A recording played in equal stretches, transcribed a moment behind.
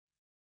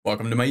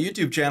Welcome to my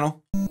YouTube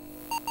channel.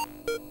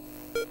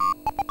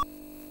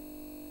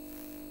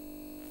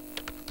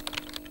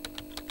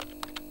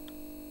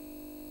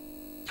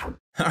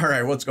 All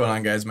right, what's going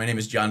on, guys? My name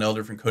is John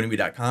Elder from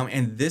Codemy.com,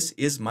 and this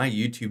is my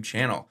YouTube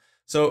channel.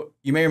 So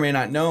you may or may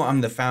not know, I'm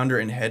the founder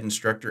and head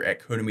instructor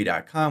at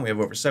Codemy.com. We have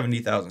over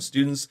 70,000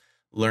 students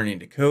learning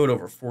to code,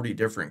 over 40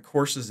 different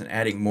courses, and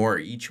adding more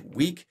each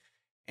week.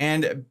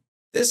 And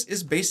this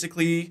is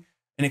basically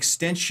an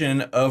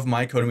extension of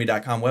my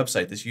Codemy.com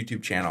website, this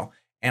YouTube channel.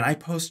 And I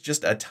post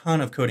just a ton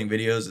of coding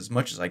videos, as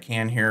much as I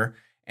can here.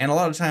 And a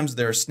lot of times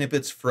there are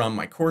snippets from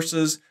my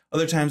courses.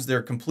 Other times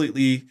they're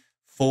completely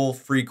full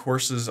free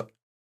courses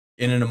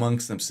in and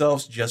amongst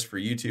themselves just for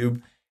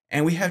YouTube.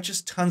 And we have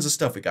just tons of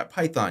stuff. We got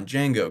Python,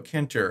 Django,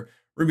 tKinter,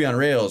 Ruby on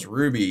Rails,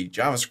 Ruby,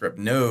 JavaScript,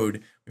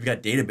 Node. We've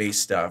got database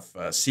stuff,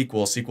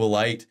 SQL,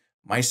 SQLite,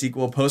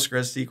 MySQL,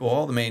 PostgreSQL,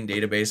 all the main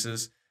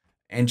databases,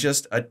 and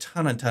just a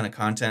ton of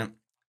content.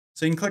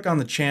 So you can click on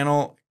the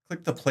channel,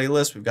 click the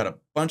playlist. We've got a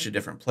bunch of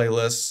different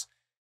playlists,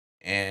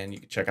 and you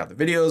can check out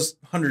the videos,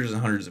 hundreds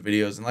and hundreds of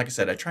videos. And like I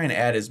said, I try and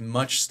add as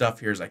much stuff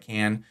here as I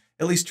can,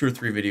 at least 2 or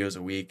 3 videos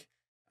a week,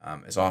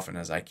 as often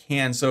as I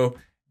can. So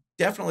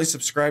definitely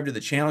subscribe to the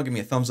channel. Give me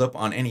a thumbs up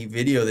on any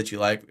video that you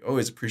like. We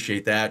always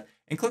appreciate that.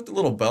 And click the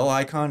little bell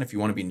icon if you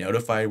want to be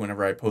notified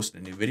whenever I post a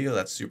new video.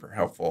 That's super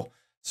helpful.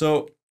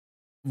 So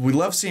we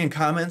love seeing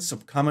comments, so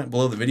comment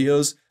below the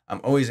videos.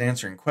 I'm always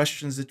answering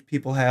questions that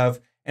people have.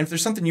 And if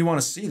there's something you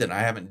want to see that I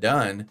haven't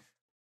done,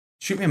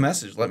 shoot me a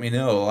message. Let me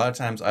know. A lot of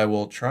times I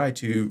will try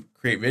to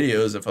create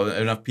videos if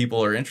enough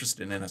people are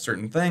interested in a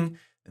certain thing,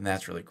 and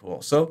that's really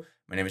cool. So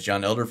my name is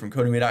John Elder from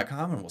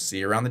Codemy.com, and we'll see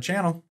you around the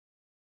channel.